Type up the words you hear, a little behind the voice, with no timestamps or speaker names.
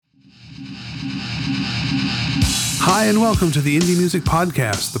Hi, and welcome to the Indie Music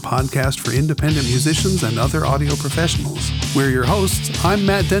Podcast, the podcast for independent musicians and other audio professionals. We're your hosts. I'm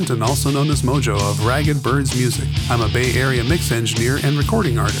Matt Denton, also known as Mojo of Ragged Birds Music. I'm a Bay Area mix engineer and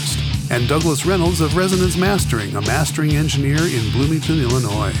recording artist. And Douglas Reynolds of Resonance Mastering, a mastering engineer in Bloomington,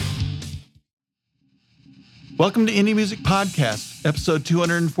 Illinois. Welcome to Indie Music Podcast, episode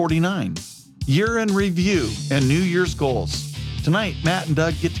 249, Year in Review and New Year's Goals. Tonight, Matt and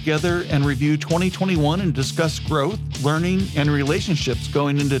Doug get together and review 2021 and discuss growth, learning, and relationships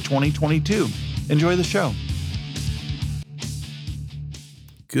going into 2022. Enjoy the show.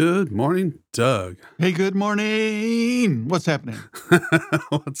 Good morning, Doug. Hey, good morning. What's happening?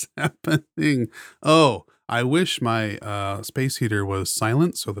 What's happening? Oh, I wish my space heater was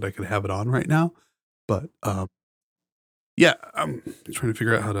silent so that I could have it on right now. But yeah, I'm trying to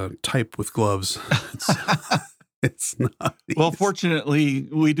figure out how to type with gloves. It's not easy. Well, fortunately,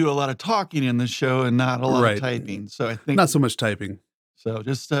 we do a lot of talking in this show and not a lot of typing. So I think not so much typing. So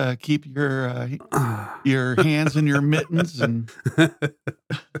just keep your hands in your mittens and.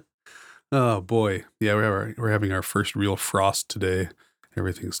 Oh boy, yeah, we're having our first real frost today.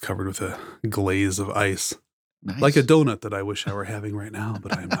 Everything's covered with a glaze of ice, Nice. Like a donut that I wish I were having right now,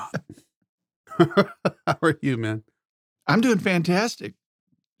 but I'm not. How are you, man? I'm doing fantastic.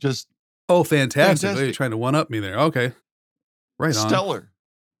 Just. Oh, fantastic. Oh, you're trying to one-up me there. Okay. Right on. Stellar.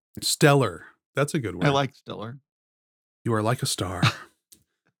 Stellar. That's a good word. I like stellar. You are like a star.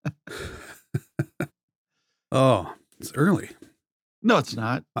 Oh, it's early. No, it's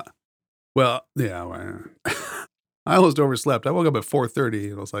not. Well, yeah. I almost overslept. I woke up at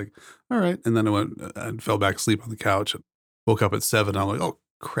 4:30 and I was like, all right. And then I went and fell back asleep on the couch and woke up at 7. I'm like, oh,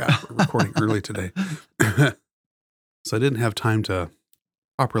 crap. We're recording early today. So I didn't have time to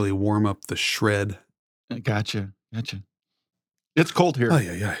properly warm up the shred. Gotcha. It's cold here. Oh,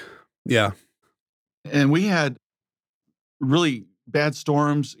 yeah. Yeah. And we had really bad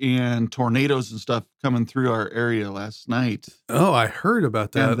storms and tornadoes and stuff coming through our area last night. Oh, I heard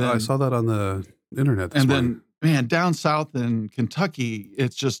about that. I saw that on the internet this morning. Then, man, down south in Kentucky,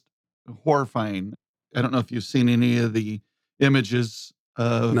 it's just horrifying. I don't know if you've seen any of the images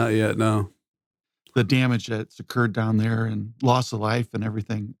of Not yet, no. the damage that's occurred down there and loss of life and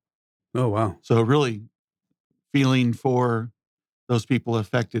everything. Oh, wow. So really feeling for those people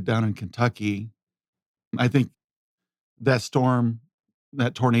affected down in Kentucky. I think that storm,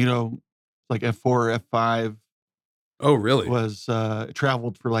 that tornado, like F4, F5. Oh, really? Was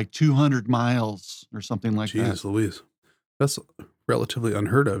traveled for like 200 miles or something like that. Jeez Louise. That's relatively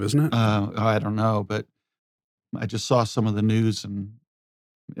unheard of, isn't it? I don't know, but I just saw some of the news and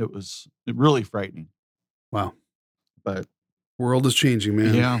it was really frightening. Wow. But world is changing,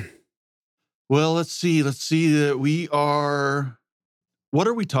 man. Yeah. Well, let's see that we are. What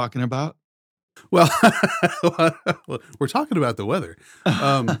are we talking about? Well, we're talking about the weather.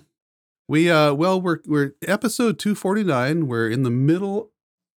 We're episode 249. We're in the middle,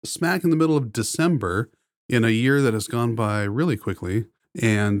 smack in the middle of December in a year that has gone by really quickly.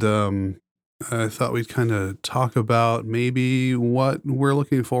 And I thought we'd kind of talk about maybe what we're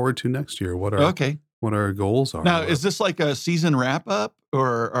looking forward to next year. What our goals are. Now, is this like a season wrap up,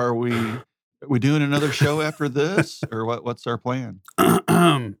 or are we doing another show after this, or what's our plan?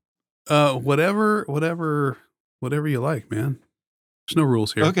 Whatever you like, man. There's no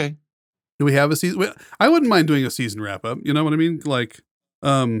rules here. Okay. Do we have a season? I wouldn't mind doing a season wrap up. You know what I mean? Like,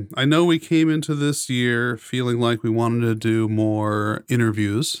 I know we came into this year feeling like we wanted to do more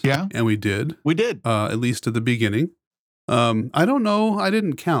interviews. Yeah. And we did. At least at the beginning. I don't know. I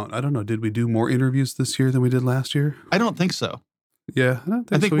didn't count. I don't know. Did we do more interviews this year than we did last year? I don't think so. Yeah.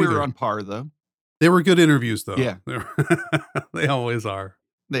 I think we were on par, though. They were good interviews, though. Yeah. They always are.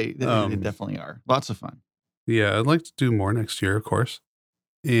 They definitely are. Lots of fun. Yeah. I'd like to do more next year, of course.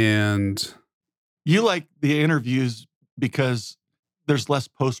 And you like the interviews because there's less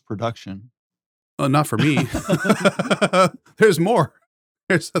post-production. Oh, not for me. There's more.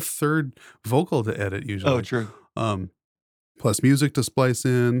 There's a third vocal to edit usually. Oh, true. Plus music to splice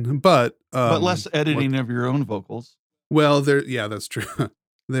in, but less editing of your own vocals. Well, that's true.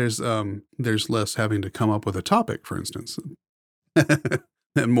 There's less having to come up with a topic, for instance,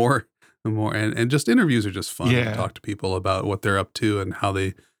 and more, and just interviews are just fun to talk to people about what they're up to and how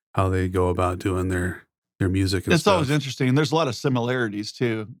they go about doing their music. And it's always interesting. There's a lot of similarities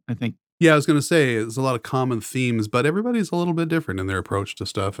too, I think. Yeah, I was going to say there's a lot of common themes, but everybody's a little bit different in their approach to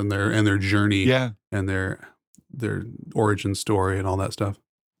stuff and their journey, and their origin story and all that stuff.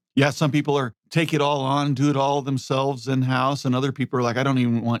 Yeah, some people take it all on, do it all themselves in house, and other people are like, I don't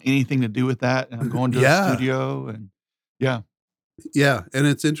even want anything to do with that. And I'm going to the studio, and yeah, and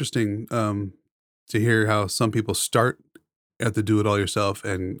it's interesting to hear how some people start at the do-it-all-yourself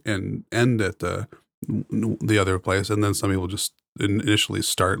and end at the other place, and then some people just initially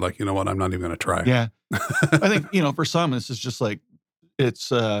start like, you know what, I'm not even going to try. Yeah. I think, for some, this is just like,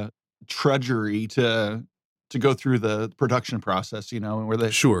 it's drudgery to go through the production process, and where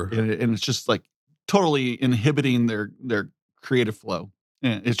they Sure. and it's just like totally inhibiting their creative flow.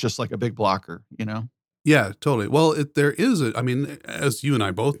 And it's just like a big blocker. Yeah, totally. Well, there is I mean, as you and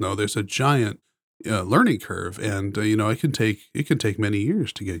I both know, there's a giant learning curve, and it can take many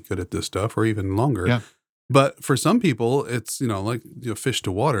years to get good at this stuff, or even longer. Yeah. But for some people, it's like fish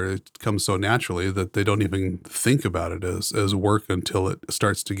to water. It comes so naturally that they don't even think about it as work until it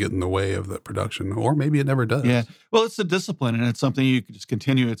starts to get in the way of the production, or maybe it never does. Yeah. Well, it's a discipline, and it's something you can just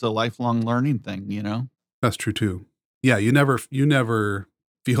continue. It's a lifelong learning thing. That's true too. Yeah, you never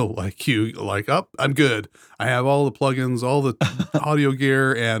feel like, oh, I'm good. I have all the plugins, all the audio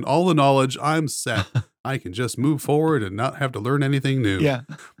gear, and all the knowledge. I'm set. I can just move forward and not have to learn anything new. Yeah.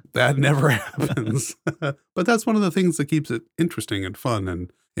 That never happens. But that's one of the things that keeps it interesting and fun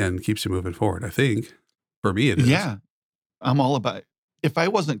and keeps you moving forward, I think. For me, it is. Yeah. I'm all about it. If I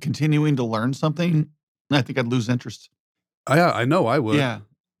wasn't continuing to learn something, I think I'd lose interest. I know I would. Yeah.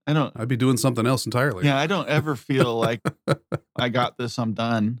 I'd be doing something else entirely. Yeah, I don't ever feel like I got this, I'm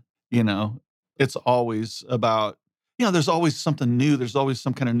done. It's always about, there's always something new. There's always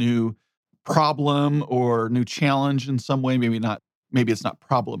some kind of new problem or new challenge in some way. Maybe it's not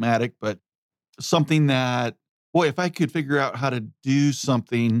problematic, but something that, boy, if I could figure out how to do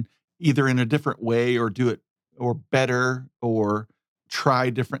something either in a different way or do it or better or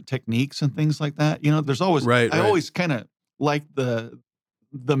try different techniques and things like that, there's always, I always kind of like the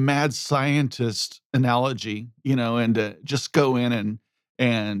mad scientist analogy, and to just go in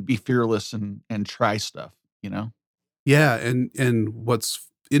and be fearless and try stuff, Yeah. And what's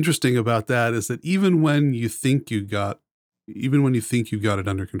interesting about that is that even when you think you got it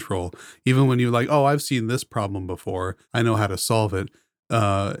under control, even when you're like, oh, I've seen this problem before, I know how to solve it.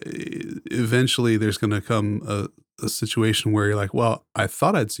 Eventually there's going to come a situation where you're like, well, I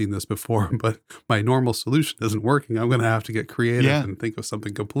thought I'd seen this before, but my normal solution isn't working. I'm going to have to get creative and think of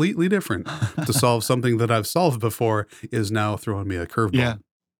something completely different to solve something that I've solved before is now throwing me a curveball.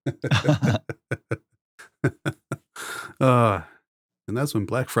 And that's when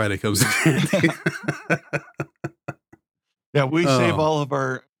Black Friday comes in handy. Yeah, we save all of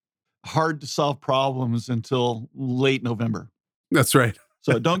our hard to solve problems until late November. That's right.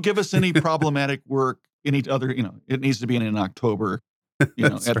 So don't give us any problematic work, any other, it needs to be in October, at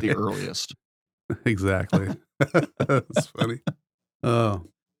the earliest. Exactly. That's funny. Oh,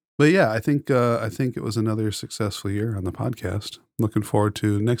 but yeah, I think it was another successful year on the podcast. Looking forward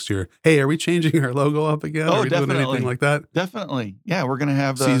to next year. Hey, are we changing our logo up again? Oh, are we definitely. doing anything like that? Definitely. Yeah, we're going to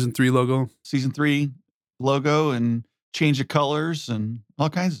have the season 3 logo and change the colors and all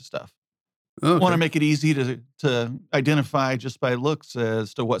kinds of stuff. Okay. Want to make it easy to identify just by looks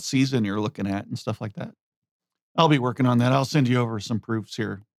as to what season you're looking at and stuff like that. I'll be working on that. I'll send you over some proofs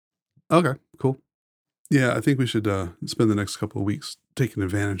here. Okay, cool. Yeah, I think we should spend the next couple of weeks taking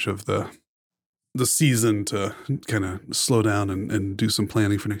advantage of the season to kind of slow down and do some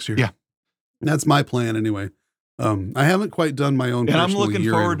planning for next year. Yeah. That's my plan anyway. I haven't quite done my own and personal I'm looking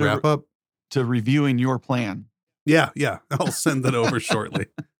year-end forward wrap-up. to reviewing your plan. Yeah. I'll send that over shortly.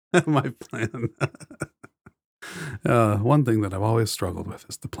 My plan. One thing that I've always struggled with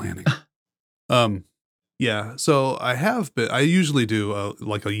is the planning. Yeah. So I usually do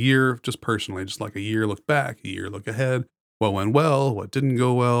like a year, just personally, just like a year look back, a year look ahead. What went well, what didn't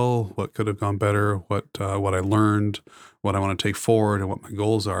go well, what could have gone better, what I learned, what I want to take forward, and what my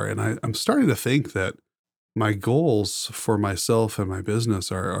goals are. And I'm starting to think that my goals for myself and my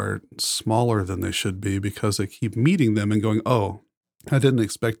business are smaller than they should be because I keep meeting them and going, oh, I didn't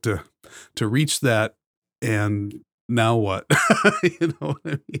expect to reach that. And now what? You know what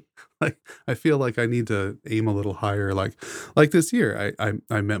I mean? Like, I feel like I need to aim a little higher. Like this year,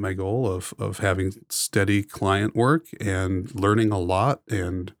 I met my goal of having steady client work and learning a lot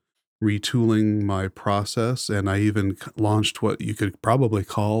and retooling my process. And I even launched what you could probably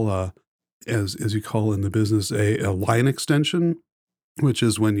call, as you call in the business, a line extension, which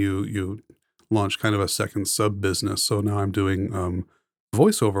is when you launch kind of a second sub business. So now I'm doing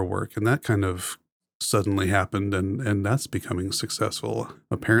voiceover work, and that kind of suddenly happened, and that's becoming successul.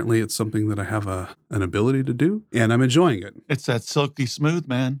 Apparently it's something that I have an ability to do, and I'm enjoying it. It's that silky smooth,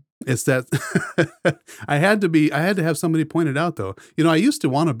 man. It's that I had to have somebody point it out though. I used to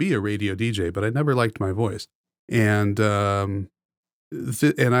want to be a radio DJ, but I never liked my voice. And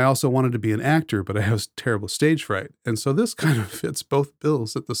and I also wanted to be an actor, but I have terrible stage fright. And so this kind of fits both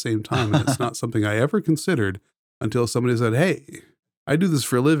bills at the same time. And it's not something I ever considered until somebody said, "Hey, I do this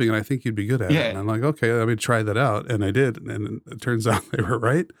for a living and I think you'd be good at it." Yeah. And I'm like, "Okay, let me try that out." And I did. And it turns out they were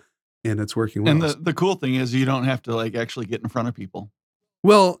right. And it's working well. And the cool thing is you don't have to like actually get in front of people.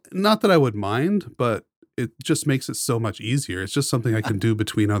 Well, not that I would mind, but it just makes it so much easier. It's just something I can do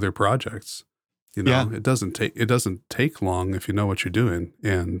between other projects. Yeah. It doesn't take long if you know what you're doing.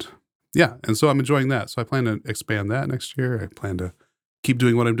 And yeah, and so I'm enjoying that. So I plan to expand that next year. I plan to keep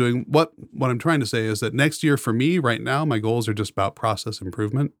doing what I'm doing. What I'm trying to say is that next year for me right now, my goals are just about process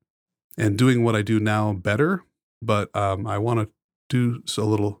improvement and doing what I do now better. But I want to do a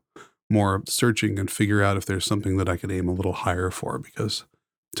little more searching and figure out if there's something that I could aim a little higher for, because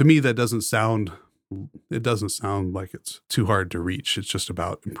to me that doesn't sound like it's too hard to reach. It's just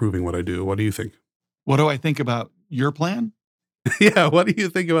about improving what I do. What do you think? What do I think about your plan? Yeah, what do you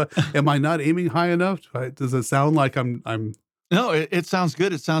think about? Am I not aiming high enough? Does it sound like I'm? No, it sounds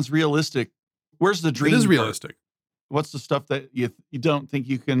good. It sounds realistic. Where's the dream? It is part? realistic. What's the stuff that you don't think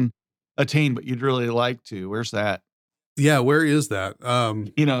you can attain, but you'd really like to? Where's that? Yeah, where is that?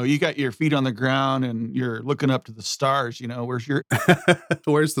 You got your feet on the ground and you're looking up to the stars. Where's your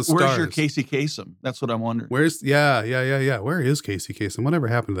where's the stars? Where's your Casey Kasem? That's what I'm wondering. Yeah. Where is Casey Kasem? Whatever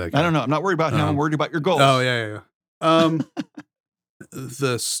happened to that guy? I don't know. I'm not worried about him. I'm worried about your goals. Oh yeah.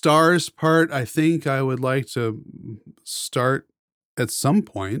 The stars part, I think I would like to start at some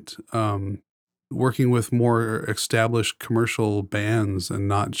point working with more established commercial bands and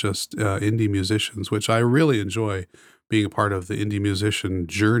not just indie musicians, which I really enjoy being a part of the indie musician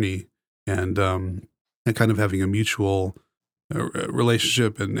journey and kind of having a mutual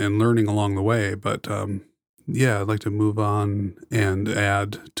relationship and learning along the way. But I'd like to move on and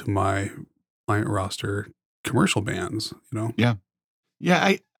add to my client roster commercial bands, Yeah.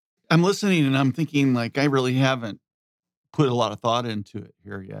 I'm listening and I'm thinking like I really haven't put a lot of thought into it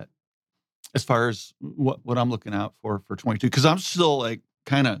here yet, as far as what I'm looking out for 22, because I'm still like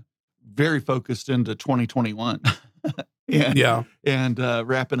kind of very focused into 2021 and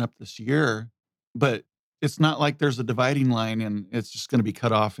wrapping up this year. But it's not like there's a dividing line and it's just going to be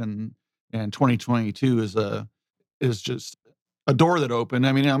cut off and 2022 is just a door that opened.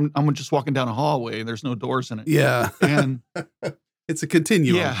 I mean, I'm just walking down a hallway and there's no doors in it. Yeah. And it's a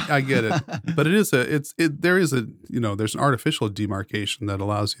continuum. Yeah. I get it. But there's an artificial demarcation that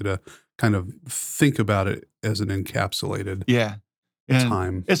allows you to kind of think about it as an encapsulated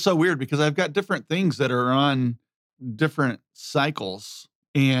time. It's so weird because I've got different things that are on different cycles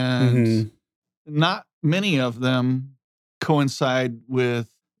and not many of them coincide with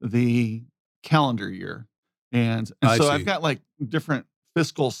the calendar year. And so I've got like different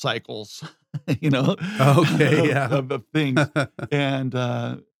fiscal cycles, Okay, yeah. of things. And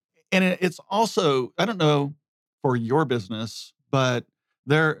it's also, I don't know for your business, but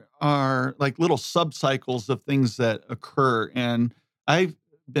there are like little sub-cycles of things that occur. And I've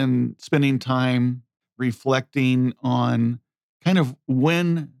been spending time reflecting on kind of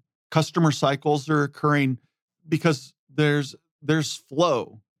when customer cycles are occurring, because there's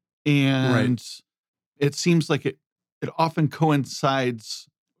flow and it seems like it often coincides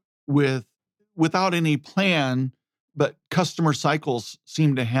without any plan, but customer cycles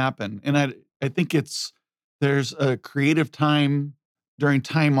seem to happen. And I think there's a creative time during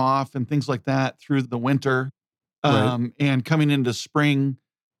time off and things like that through the winter. And coming into spring,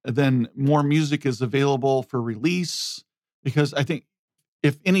 then more music is available for release, because I think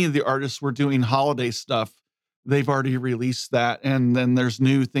if any of the artists were doing holiday stuff, they've already released that. And then there's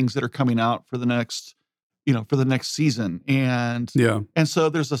new things that are coming out for the next season. And so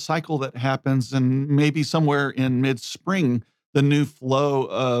there's a cycle that happens, and maybe somewhere in mid-spring, the new flow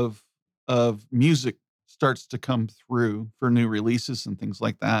of music starts to come through for new releases and things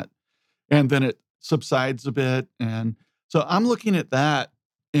like that. And then it subsides a bit. And so I'm looking at that,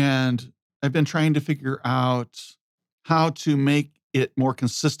 and I've been trying to figure out how to make it more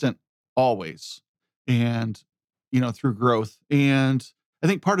consistent always, and, through growth. And I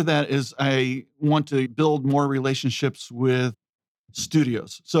think part of that is I want to build more relationships with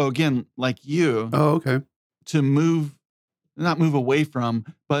studios. So again, like you, to not move away from,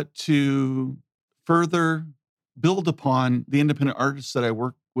 but to further build upon the independent artists that I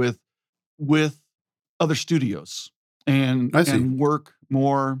work with other studios and work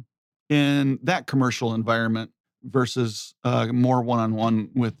more in that commercial environment versus more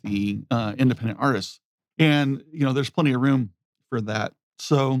one-on-one with the independent artists. And, there's plenty of room for that.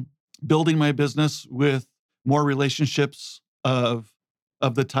 So building my business with more relationships of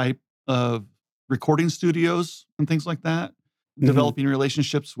the type of recording studios and things like that developing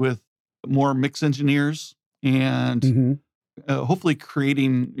relationships with more mix engineers, and Hmm. hopefully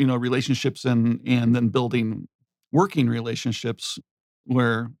creating relationships and then building working relationships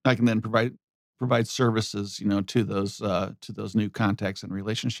where I can then provide services to those new contacts and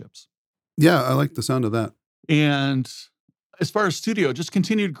relationships. Yeah, I like the sound of that. And as far as studio, just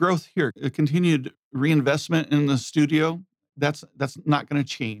continued growth here, a continued reinvestment in the studio. That's not going to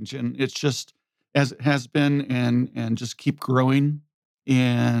change, and it's just as it has been, and just keep growing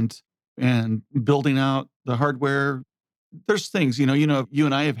and building out the hardware. There's things, you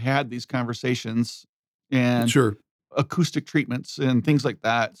and I have had these conversations and Sure. acoustic treatments and things like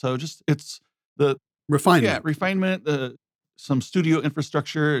that. So just it's the yeah, Refinement. refinement, some studio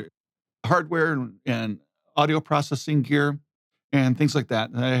infrastructure, hardware and audio processing gear and things like that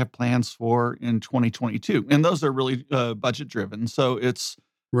I have plans for in 2022. And those are really budget driven. So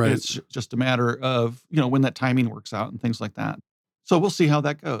Right. it's just a matter of, when that timing works out and things like that. So we'll see how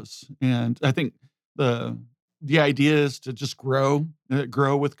that goes. And I think the the idea is to just grow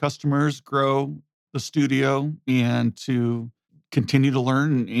with customers, grow the studio, and to continue to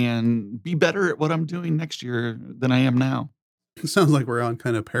learn and be better at what I'm doing next year than I am now. It sounds like we're on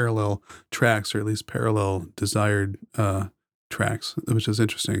kind of parallel tracks, or at least parallel desired tracks, which is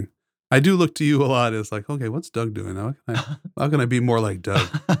interesting. I do look to you a lot as like, okay, what's Doug doing? How can I be more like Doug?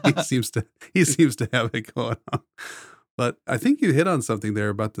 He seems to have it going on. But I think you hit on something there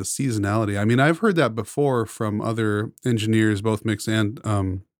about the seasonality. I mean, I've heard that before from other engineers, both mix and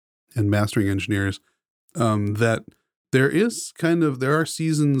mastering engineers, that there are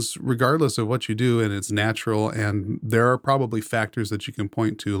seasons regardless of what you do, and it's natural. And there are probably factors that you can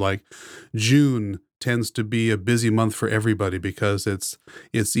point to, like June tends to be a busy month for everybody because it's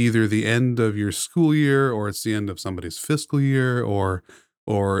either the end of your school year, or it's the end of somebody's fiscal year, or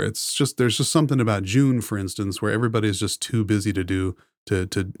it's just, there's just something about June, for instance, where everybody's just too busy to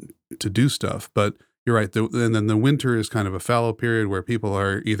do stuff. But you're right. And then the winter is kind of a fallow period where people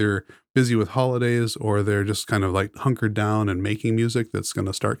are either busy with holidays, or they're just kind of like hunkered down and making music that's going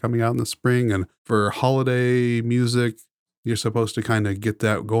to start coming out in the spring. And for holiday music, you're supposed to kind of get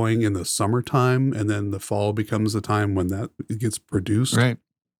that going in the summertime, and then the fall becomes the time when that gets produced, Right.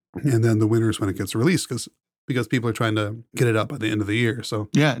 and then the winter is when it gets released, because people are trying to get it out by the end of the year. So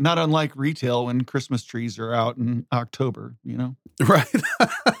Yeah, not unlike retail when Christmas trees are out in October. right.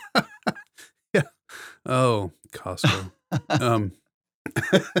 Yeah. Oh, Costco. Um,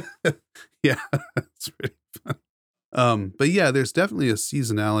 yeah, that's pretty fun. But yeah, there's definitely a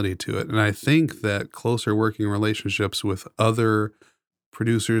seasonality to it. And I think that closer working relationships with other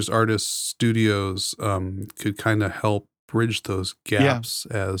producers, artists, studios, could kind of help bridge those Yeah, gaps,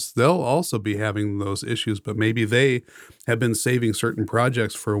 as they'll also be having those issues, but maybe they have been saving certain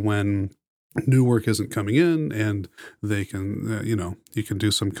projects for when new work isn't coming in, and they can, you can do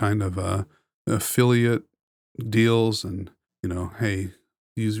some kind of affiliate deals, and hey,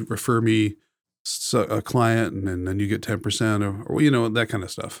 you refer me a client, and then you get 10%, or that kind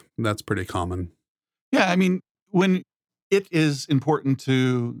of stuff. That's pretty common. yeah. I mean, when it is important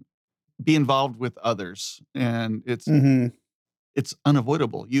to be involved with others, and Hmm. it's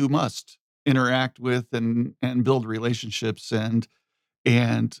unavoidable. You must interact with and build relationships, and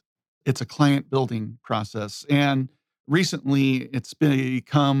it's a client building process. And recently, it's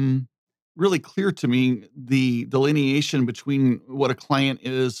become really clear to me the delineation between what a client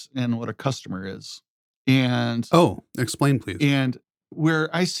is and what a customer is. And Oh, explain, please. and where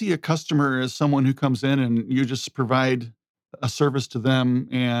I see a customer as someone who comes in and you just provide a service to them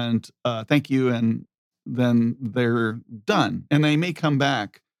and thank you, and then they're done. And they may come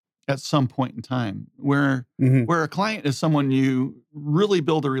back at some point in time. Hmm. Where a client is someone you really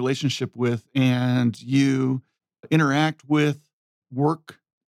build a relationship with, and you interact with, work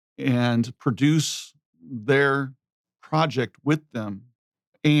and produce their project with them,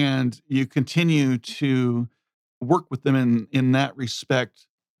 and you continue to work with them in that respect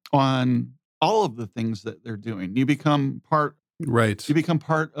on all of the things that they're doing. You Right. become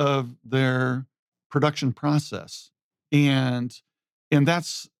part of their production process, and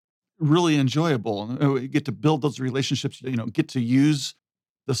that's really enjoyable. You get to build those relationships, get to use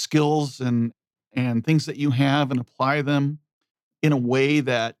the skills and things that you have and apply them in a way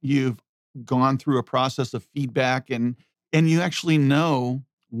that you've gone through a process of feedback, and you actually know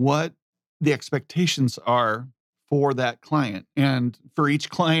what the expectations are for that client. And for each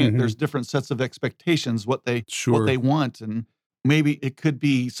client, Hmm. there's different sets of expectations, what Sure. they want. And maybe it could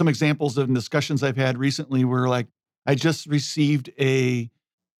be some examples of discussions I've had recently where, like, I just received a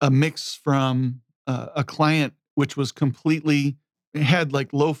mix from a client which was completely, it had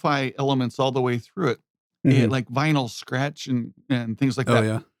like lo-fi elements all the way through it. Mhm. like vinyl scratch and things like Oh, that,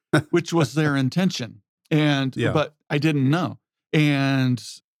 yeah. which was their intention. Yeah. But I didn't know. And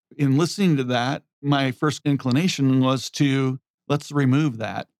in listening to that, my first inclination was to let's remove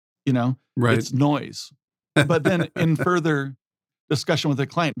that, you know, Right. it's noise. But then in further discussion with the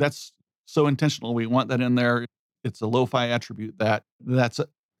client, that's so intentional. We want that in there. It's a lo-fi attribute that's a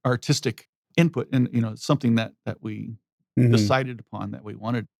artistic input and something that we Mhm. decided upon that we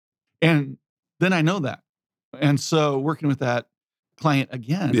wanted. And then I know that. And so working with that client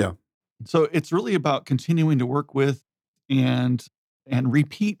again, Yeah. so it's really about continuing to work with and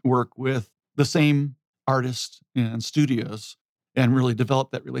repeat work with the same artists and studios and really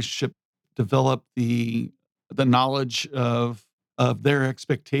develop that relationship, develop the knowledge of their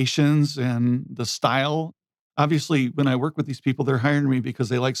expectations and the style. Obviously, when I work with these people, they're hiring me because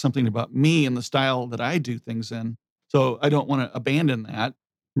they like something about me and the style that I do things in. So I don't want to abandon that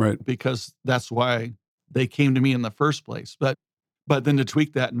Right. because that's why they came to me in the first place. But then to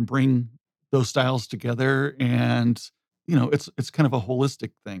tweak that and bring those styles together and it's kind of a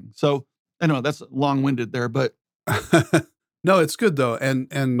holistic thing. So I know that's long-winded there, No, it's good though, but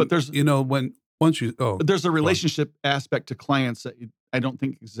and, there's when once you oh, there's a go on. relationship aspect to clients that I don't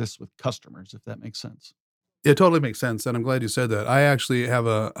think exists with customers, if that makes sense. It totally makes sense, and I'm glad you said that. I actually have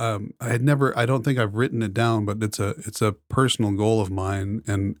I don't think I've written it down, but it's a personal goal of mine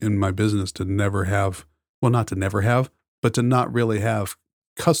and in my business to never have well, not to never have, but to not really have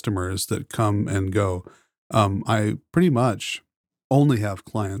customers that come and go. I pretty much only have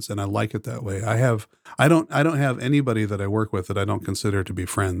clients, and I like it that way. I don't have anybody that I work with that I don't consider to be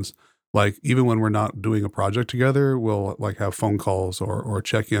friends. Like, even when we're not doing a project together, we'll, like, have phone calls or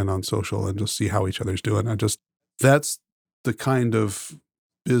check in on social and just see how each other's doing. That's the kind of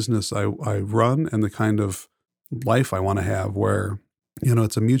business I run and the kind of life I wanna have where,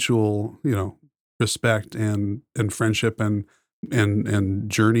 it's a mutual, respect and friendship and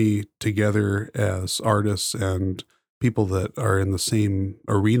journey together as artists and people that are in the same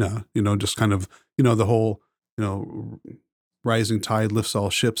arena, just kind of, the whole, you know, rising tide lifts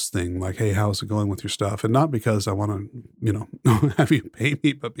all ships thing, like, "Hey, how's it going with your stuff?" And not because I wanna, have you pay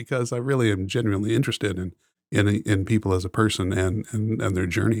me, but because I really am genuinely interested in people as a person and their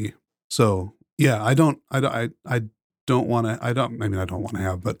journey. So, yeah, I don't wanna I mean, I don't wanna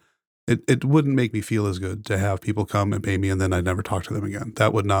have, but it wouldn't make me feel as good to have people come and pay me and then I'd never talk to them again. I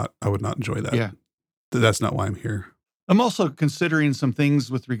would not enjoy that. Yeah. That's not why I'm here. I'm also considering some things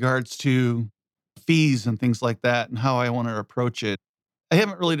with regards to fees and things like that and how I want to approach it. I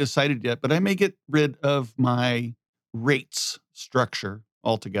haven't really decided yet, but I may get rid of my rates structure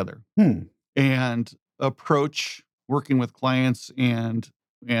altogether Hmm, and approach working with clients and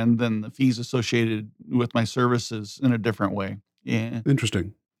then the fees associated with my services in a different way. Yeah.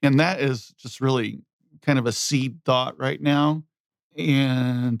 interesting. And that is just really kind of a seed thought right now.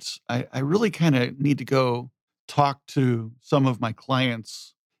 And I really kind of need to go talk to some of my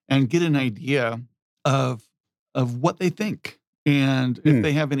clients and get an idea of what they think and if Hmm,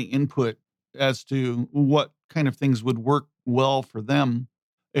 they have any input as to what kind of things would work well for them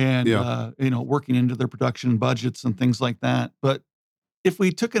and yeah. working into their production budgets and things like that. But if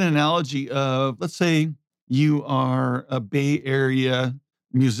we took an analogy of, let's say you are a Bay Area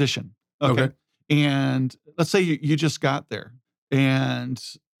musician, okay? Okay. And let's say you just got there and,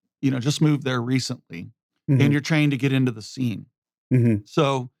 just moved there recently and Mhm, you're trying to get into the scene. mhm,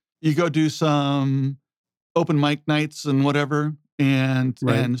 So you go do some open mic nights and whatever right.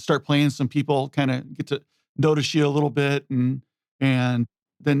 and start playing. Some people kind of get to notice you a little bit and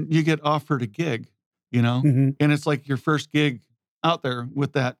then you get offered a gig, Mhm. and it's like your first gig out there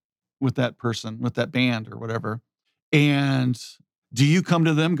with that person, with that band or whatever. And do you come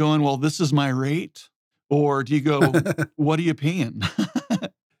to them going, "Well, this is my rate," or do you go, "What are you paying?"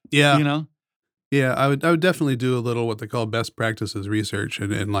 Yeah. you know? Yeah, I would definitely do a little what they call best practices research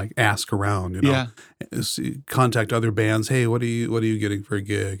and, like, ask around, Yeah. contact other bands, "Hey, what are you getting for a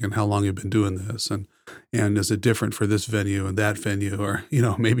gig, and how long you been doing this, and is it different for this venue and that venue?" Or,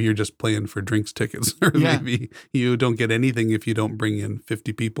 maybe you're just playing for drinks tickets, or Yeah. maybe you don't get anything if you don't bring in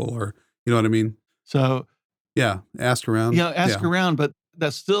 50 people or you know what I mean? So, Yeah, ask around. ask Yeah, around, but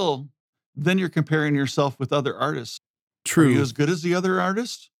that's still then you're comparing yourself with other artists. Are you true, as good as the other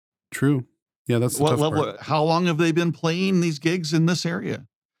artist? true. Yeah, that's the What tough part. level how long have they been playing these gigs in this area?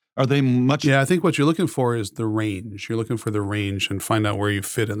 Are they much? Yeah, I think what you're looking for is the range. You're looking for the range and find out where you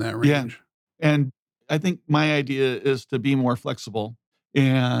fit in that Yeah. range. And I think my idea is to be more flexible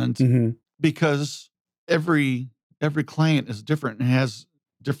and Mhm. because every every client is different and has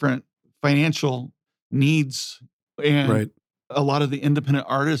different financial needs and Right. a lot of the independent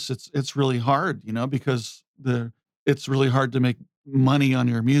artists, it's really hard, because it's really hard to make money on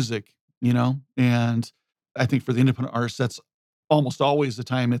your music, and I think for the independent artists, that's almost always the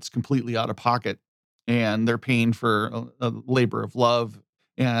time it's completely out of pocket, and they're paying for a labor of love,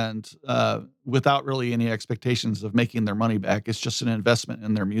 and without really any expectations of making their money back. It's just an investment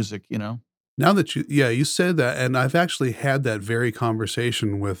in their music, Now that you said that, and I've actually had that very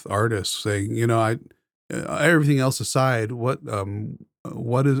conversation with artists saying, everything else aside, what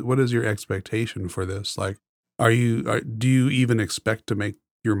is your expectation for this? Like, do you even expect to make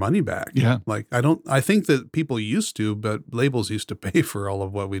your money back? Yeah. Like, I think that people used to, but labels used to pay for all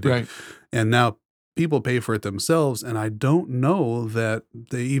of what we did. Right. And now people pay for it themselves. And I don't know that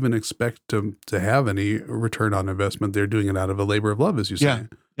they even expect to have any return on investment. They're doing it out of a labor of love, as you say. Yeah.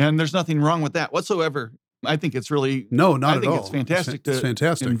 And there's nothing wrong with that whatsoever. I think it's really, no, not at all. I think it's fantastic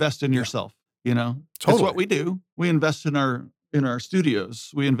to invest in yourself. Totally. That's what we do. We invest in our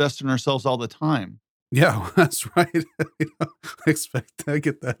studios. We invest in ourselves all the time. Yeah, that's right. Expect to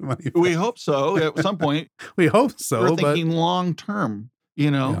get that money back. We hope so at some point. We hope so. We're thinking long term,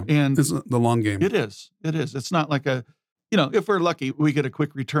 and it's the long game. It is. It's not like if we're lucky, we get a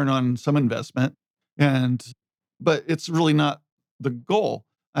quick return on some investment, but it's really not the goal.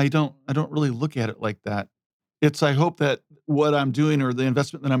 I don't really look at it like that. I hope that what I'm doing or the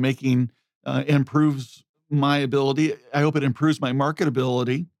investment that I'm making improves my ability. I hope it improves my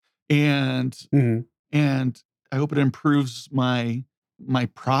marketability, and I hope it improves my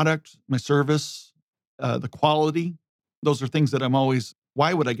product, my service, the quality. Those are things that I'm always.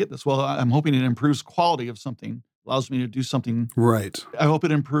 Why would I get this? Well, I'm hoping it improves quality of something, allows me to do something right. I hope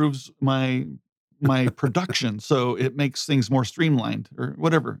it improves my production, so it makes things more streamlined or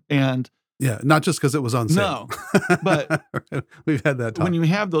whatever. And yeah, not just because it was on sale. No, but we've had that talk. When you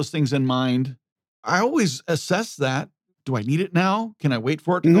have those things in mind, I always assess that. Do I need it now? Can I wait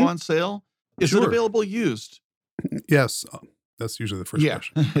for it to go on sale? Is it available used? Yes. That's usually the first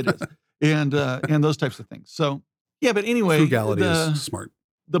question. It is. And those types of things. So, yeah, but anyway. Frugality is smart.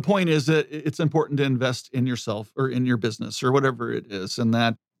 The point is that it's important to invest in yourself or in your business or whatever it is. And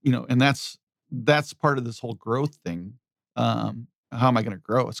that, and that's part of this whole growth thing. How am I going to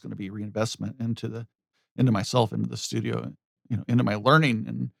grow? It's going to be reinvestment into myself, into the studio, into my learning.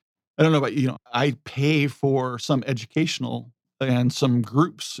 And I don't know about you, I pay for some educational and some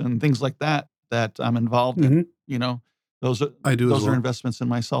groups and things like that I'm involved in. Those are investments in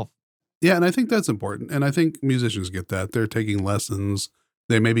myself. Yeah, and I think that's important. And I think musicians get that. They're taking lessons.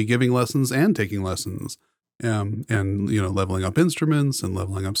 They may be giving lessons and taking lessons. And leveling up instruments and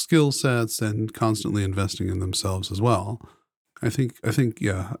leveling up skill sets and constantly investing in themselves as well. I think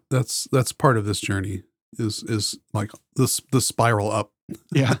yeah, that's part of this journey is like the spiral up.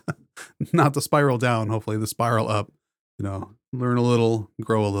 Yeah. Not the spiral down, hopefully the spiral up. Learn a little,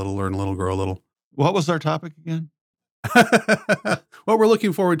 grow a little, learn a little, grow a little. What was our topic again? What we're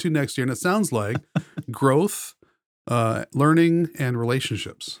looking forward to next year, and it sounds like growth, learning, and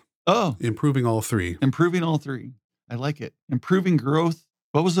relationships. Oh. Improving all three. I like it. Improving growth.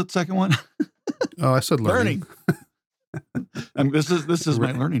 What was the second one? Oh, I said learning. This is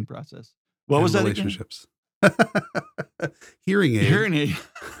my learning process. What was that relationships. Hearing aid. Hearing aid.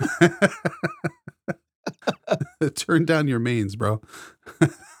 Turn down your mains, bro.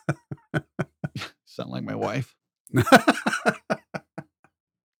 Sound like my wife.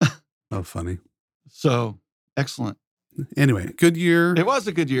 Oh, funny. So, excellent. Anyway, good year. It was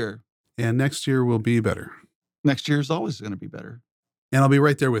a good year. And next year will be better. Next year is always going to be better. And I'll be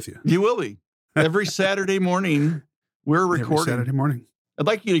right there with you. You will be. Every Saturday morning, we're recording. Every Saturday morning. I'd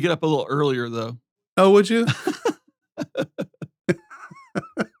like you to get up a little earlier, though. Oh, would you?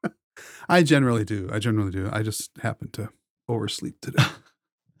 I generally do. I just happen to oversleep today.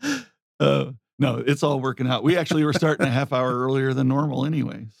 No, it's all working out. We actually were starting a half hour earlier than normal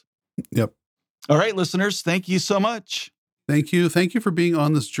anyways. Yep. All right, listeners, thank you so much. Thank you. Thank you for being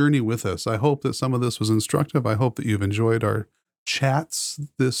on this journey with us. I hope that some of this was instructive. I hope that you've enjoyed our chats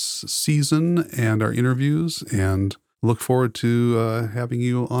this season and our interviews, and look forward to having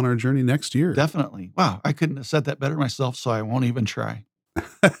you on our journey next year. Definitely. Wow, I couldn't have said that better myself, so I won't even try.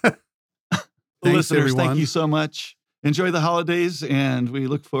 Thanks, listeners, everyone. Thank you so much. Enjoy the holidays, and we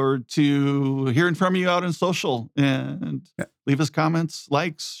look forward to hearing from you out in social. And leave us comments,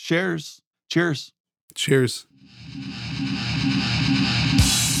 likes, shares. Cheers. Cheers.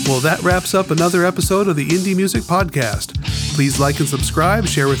 Well, that wraps up another episode of the Indie Music Podcast. Please like and subscribe,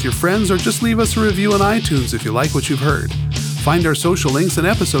 share with your friends, or just leave us a review on iTunes if you like what you've heard. Find our social links and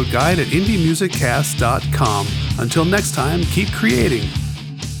episode guide at indiemusiccast.com. Until next time, keep creating.